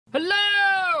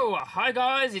Hi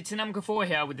guys, it's Namka4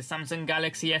 here with the Samsung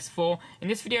Galaxy S4. In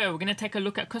this video we're going to take a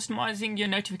look at customizing your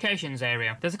notifications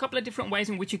area. There's a couple of different ways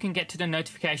in which you can get to the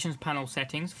notifications panel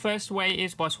settings. First way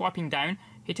is by swiping down,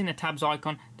 hitting the tabs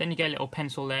icon, then you get a little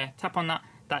pencil there, tap on that.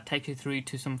 That takes you through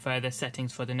to some further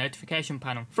settings for the notification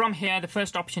panel. From here, the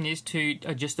first option is to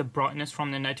adjust the brightness from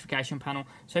the notification panel.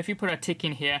 So if you put a tick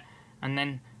in here and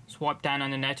then swipe down on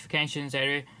the notifications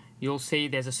area, you'll see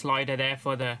there's a slider there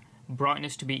for the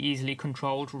brightness to be easily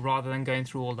controlled rather than going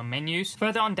through all the menus.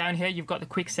 Further on down here you've got the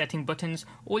quick setting buttons.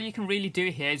 All you can really do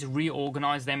here is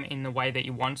reorganize them in the way that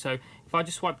you want. So if I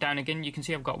just swipe down again, you can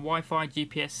see I've got Wi-Fi,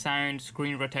 GPS, sound,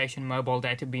 screen rotation, mobile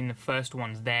data being the first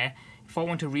ones there. If I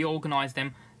want to reorganize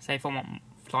them, say if I want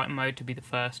flight mode to be the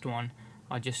first one,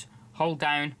 I just hold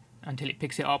down until it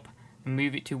picks it up and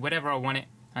move it to whatever I want it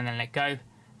and then let go.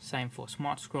 Same for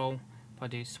smart scroll. If I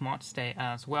do smart stay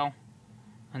as well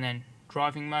and then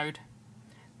driving mode,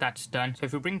 that's done. So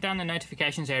if we bring down the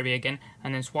notifications area again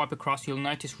and then swipe across, you'll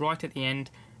notice right at the end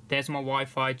there's my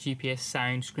Wi-Fi, GPS,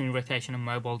 sound, screen rotation and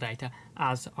mobile data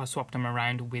as I swapped them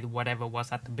around with whatever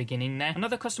was at the beginning there.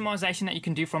 Another customization that you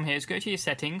can do from here is go to your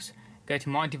settings, go to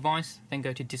my device, then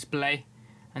go to display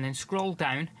and then scroll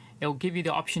down. It'll give you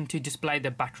the option to display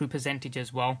the battery percentage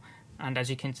as well, and as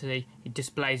you can see it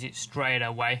displays it straight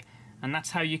away. And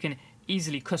that's how you can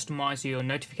easily customize your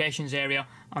notifications area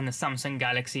on the Samsung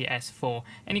Galaxy S4.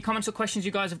 Any comments or questions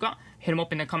you guys have got, hit them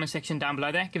up in the comment section down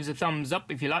below there. Give us a thumbs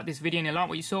up if you like this video and you like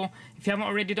what you saw. If you haven't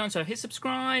already done so, hit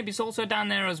subscribe. It's also down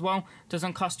there as well.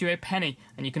 Doesn't cost you a penny.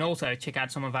 And you can also check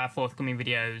out some of our forthcoming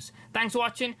videos. Thanks for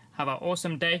watching. Have an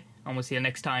awesome day and we'll see you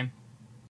next time.